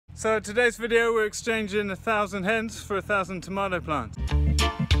So today's video we're exchanging 1,000 hens for 1,000 tomato plants.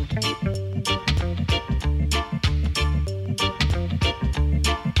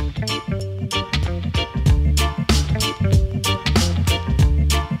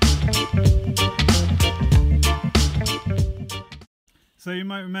 So you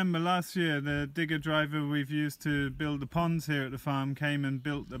might remember last year the digger driver we've used to build the ponds here at the farm came and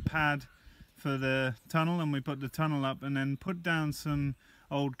built a pad for the tunnel, and we put the tunnel up and then put down some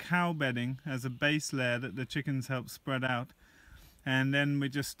old cow bedding as a base layer that the chickens help spread out, and then we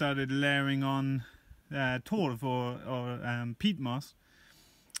just started layering on torf or peat moss,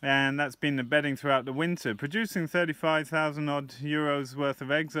 and that's been the bedding throughout the winter, producing 35,000 odd euros worth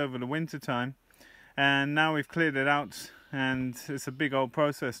of eggs over the winter time. And now we've cleared it out, and it's a big old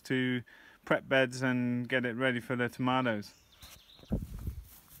process to prep beds and get it ready for the tomatoes.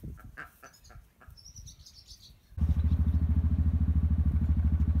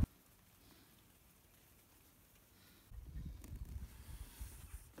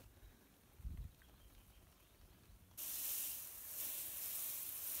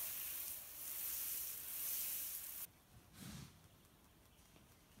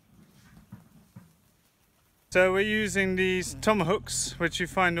 So we're using these tomahawks, which you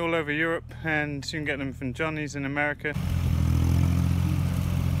find all over Europe, and you can get them from Johnny's in America.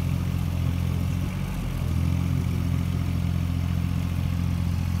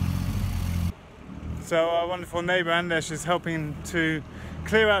 So our wonderful neighbour Anders is helping to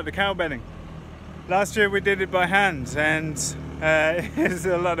clear out the cow bedding. Last year we did it by hand, and it's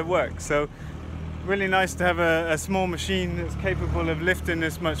a lot of work. So really nice to have a small machine that's capable of lifting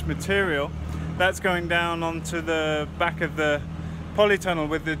this much material. That's going down onto the back of the polytunnel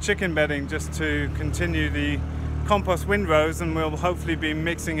with the chicken bedding just to continue the compost windrows, and we'll hopefully be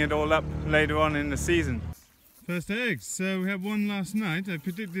mixing it all up later on in the season. First eggs. So we had one last night. I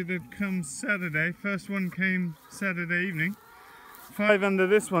predicted it'd come Saturday. First one came Saturday evening. 5 under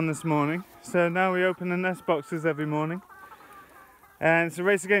this one this morning. So now we open the nest boxes every morning. And it's a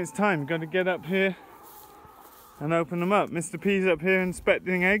race against time. Got to get up here and open them up. Mr. P's up here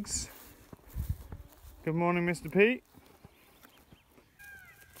inspecting eggs. Good morning, Mr. P.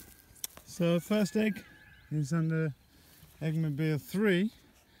 So first egg is under Eggmobile 3,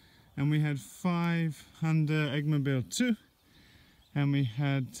 and we had 5 under Eggmobile 2, and we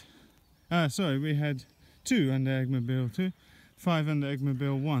had we had 2 under Eggmobile 2, 5 under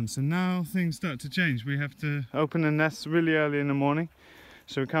Eggmobile 1. So now things start to change. We have to open the nests really early in the morning,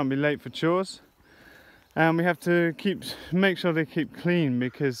 so we can't be late for chores. And we have to make sure they keep clean,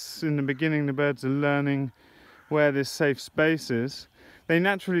 because in the beginning the birds are learning where this safe space is. They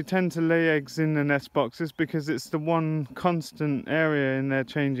naturally tend to lay eggs in the nest boxes because it's the one constant area in their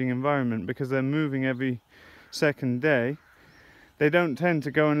changing environment, because they're moving every second day. They don't tend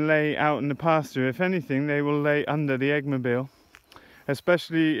to go and lay out in the pasture. If anything, they will lay under the eggmobile.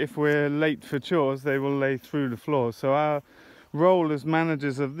 Especially if we're late for chores, they will lay through the floor. So our role as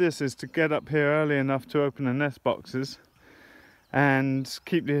managers of this is to get up here early enough to open the nest boxes and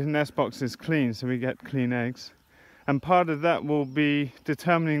keep the nest boxes clean so we get clean eggs. And part of that will be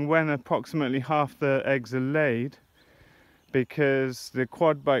determining when approximately half the eggs are laid, because the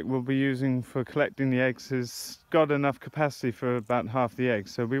quad bike we'll be using for collecting the eggs has got enough capacity for about half the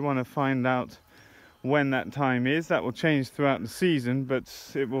eggs. So we want to find out when that time is. That will change throughout the season, but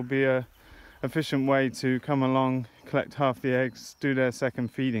it will be a efficient way to come along, collect half the eggs, do their second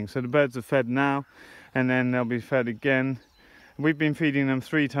feeding. So the birds are fed now, and then they'll be fed again. We've been feeding them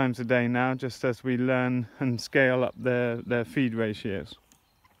 3 times a day now, just as we learn and scale up their feed ratios.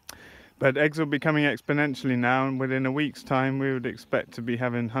 But eggs will be coming exponentially now, and within a week's time we would expect to be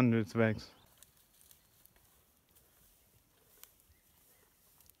having hundreds of eggs.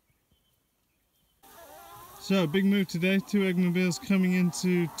 So big move today, 2 eggmobiles coming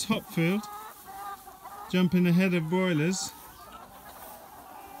into Topfield, jumping ahead of broilers,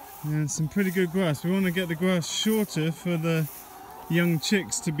 and some pretty good grass. We want to get the grass shorter for the young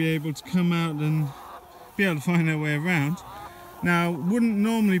chicks to be able to come out and be able to find their way around. Now, wouldn't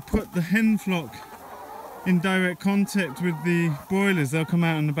normally put the hen flock in direct contact with the broilers. They'll come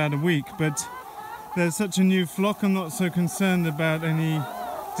out in about a week, but there's such a new flock, I'm not so concerned about any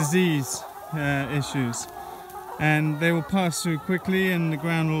disease issues. And they will pass through quickly, and the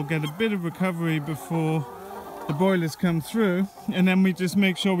ground will get a bit of recovery before the broilers come through. And then we just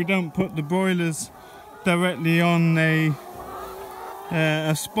make sure we don't put the broilers directly on a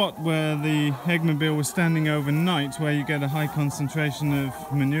spot where the eggmobile was standing overnight, where you get a high concentration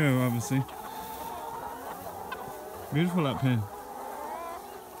of manure, obviously. Beautiful up here.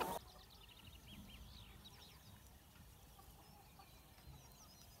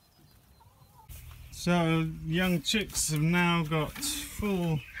 So young chicks have now got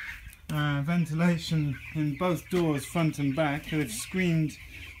full ventilation in both doors, front and back. They've screened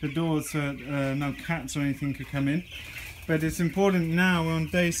the doors so that no cats or anything could come in. But it's important now, we're on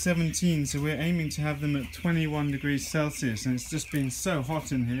day 17, so we're aiming to have them at 21 degrees Celsius, and it's just been so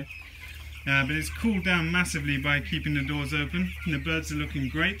hot in here. But it's cooled down massively by keeping the doors open, and the birds are looking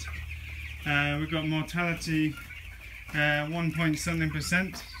great. We've got mortality 1 point something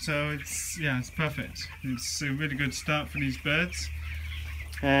 %, so it's perfect. It's a really good start for these birds,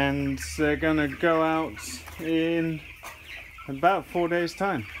 and they're gonna go out in about 4 days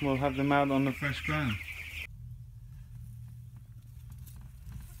time. We'll have them out on the fresh ground.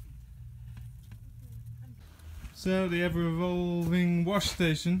 So the ever-evolving wash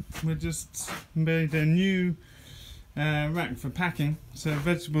station, we just made a new rack for packing, so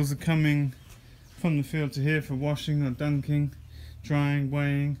vegetables are coming from the field to here for washing or dunking, drying,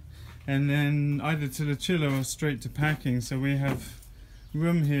 weighing, and then either to the chiller or straight to packing. So we have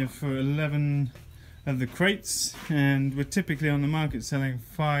room here for 11 of the crates, and we're typically on the market selling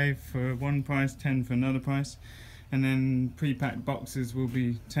 5 for one price, 10 for another price, and then pre-packed boxes will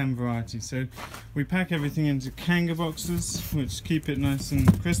be 10 varieties. So we pack everything into Kanga boxes, which keep it nice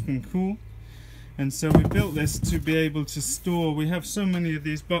and crisp and cool. And so we built this to be able to store, we have so many of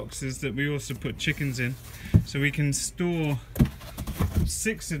these boxes that we also put chickens in, so we can store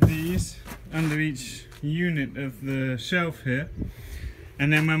 6 of these under each unit of the shelf here.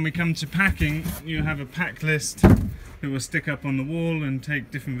 And then when we come to packing, you have a pack list that will stick up on the wall and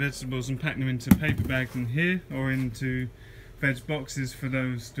take different vegetables and pack them into paper bags in here or into veg boxes for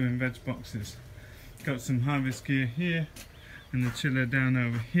those doing veg boxes. Got some harvest gear here and the chiller down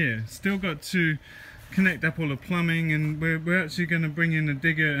over here. Still got to connect up all the plumbing, and we're actually going to bring in a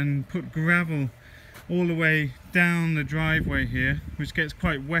digger and put gravel all the way down the driveway here, which gets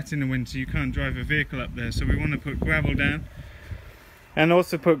quite wet in the winter. You can't drive a vehicle up there, so we want to put gravel down, and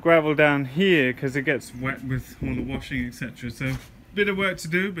also put gravel down here because it gets wet with all the washing, etc. So bit of work to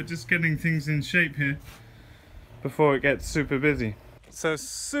do, but just getting things in shape here before it gets super busy. So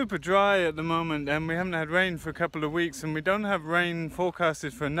super dry at the moment, and we haven't had rain for a couple of weeks, and we don't have rain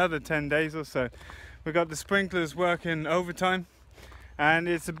forecasted for another 10 days or so. We've got the sprinklers working overtime, and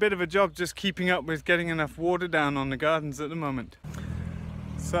it's a bit of a job just keeping up with getting enough water down on the gardens at the moment.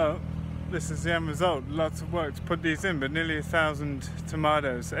 So this is the end result. Lots of work to put these in, but nearly 1,000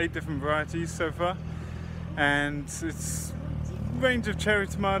 tomatoes, 8 different varieties so far, and it's a range of cherry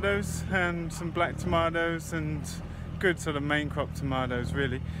tomatoes and some black tomatoes and good sort of main crop tomatoes,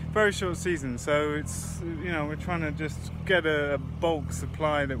 really. Very short season, so it's, you know, we're trying to just get a bulk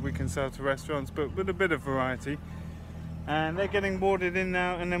supply that we can sell to restaurants, but with a bit of variety. And they're getting watered in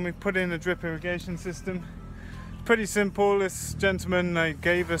now, and then we put in a drip irrigation system. Pretty simple. This gentleman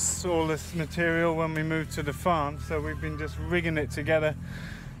gave us all this material when we moved to the farm, so we've been just rigging it together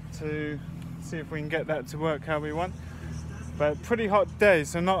to see if we can get that to work how we want. But pretty hot day,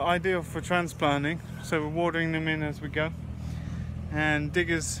 so not ideal for transplanting, so we're watering them in as we go. And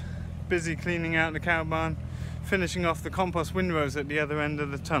Digger's busy cleaning out the cow barn, finishing off the compost windrows at the other end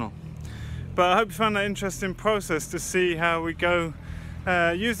of the tunnel. But I hope you found that interesting process to see how we go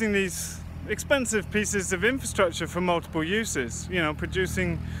using these expensive pieces of infrastructure for multiple uses. You know,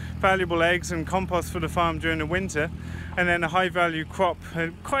 producing valuable eggs and compost for the farm during the winter, and then a high value crop,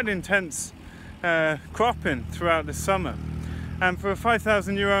 quite intense cropping throughout the summer. And for a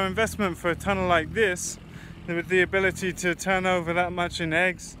 €5,000 investment for a tunnel like this, with the ability to turn over that much in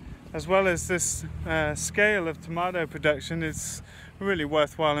eggs, as well as this scale of tomato production, it's a really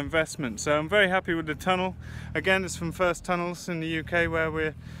worthwhile investment. So I'm very happy with the tunnel. Again, it's from First Tunnels in the UK, where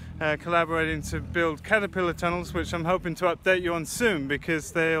we're collaborating to build caterpillar tunnels, which I'm hoping to update you on soon,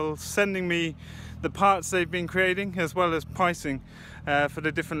 because they're sending me the parts they've been creating as well as pricing for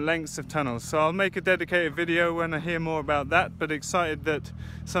the different lengths of tunnels. So I'll make a dedicated video when I hear more about that, but excited that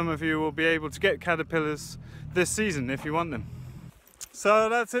some of you will be able to get caterpillars this season if you want them. So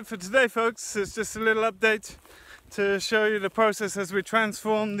that's it for today, folks. It's just a little update to show you the process as we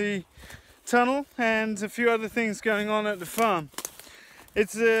transform the tunnel and a few other things going on at the farm.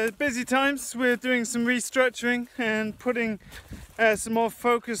 It's busy times. We're doing some restructuring and putting some more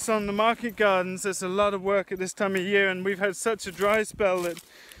focus on the market gardens. There's a lot of work at this time of year, and we've had such a dry spell that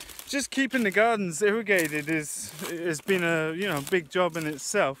just keeping the gardens irrigated has been a big job in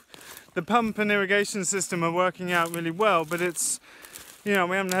itself. The pump and irrigation system are working out really well, but it's, we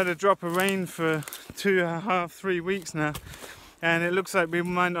haven't had a drop of rain for 2.5, 3 weeks now, and it looks like we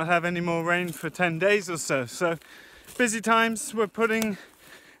might not have any more rain for 10 days or so. So busy times. We're putting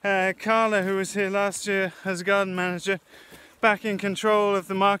Carla, who was here last year as a garden manager, back in control of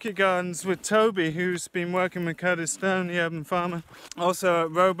the market gardens with Toby, who's been working with Curtis Stone, the urban farmer, also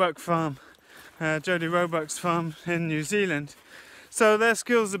at Roebuck Farm, Jodie Roebuck's farm in New Zealand. So their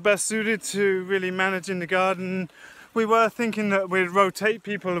skills are best suited to really managing the garden. We were thinking that we'd rotate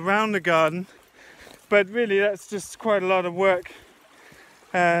people around the garden, but really that's just quite a lot of work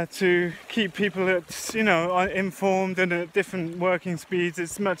to keep people at, you know, informed and at different working speeds.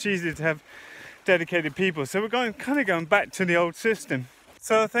 It's much easier to have dedicated people. So we're kind of going back to the old system.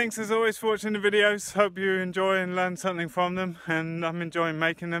 So thanks as always for watching the videos. Hope you enjoy and learn something from them, and I'm enjoying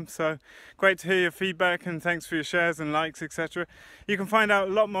making them. So great to hear your feedback, and thanks for your shares and likes, etc. You can find out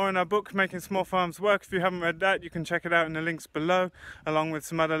a lot more in our book, Making Small Farms Work. If you haven't read that, you can check it out in the links below, along with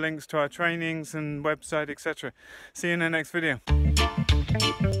some other links to our trainings and website, etc. See you in the next video.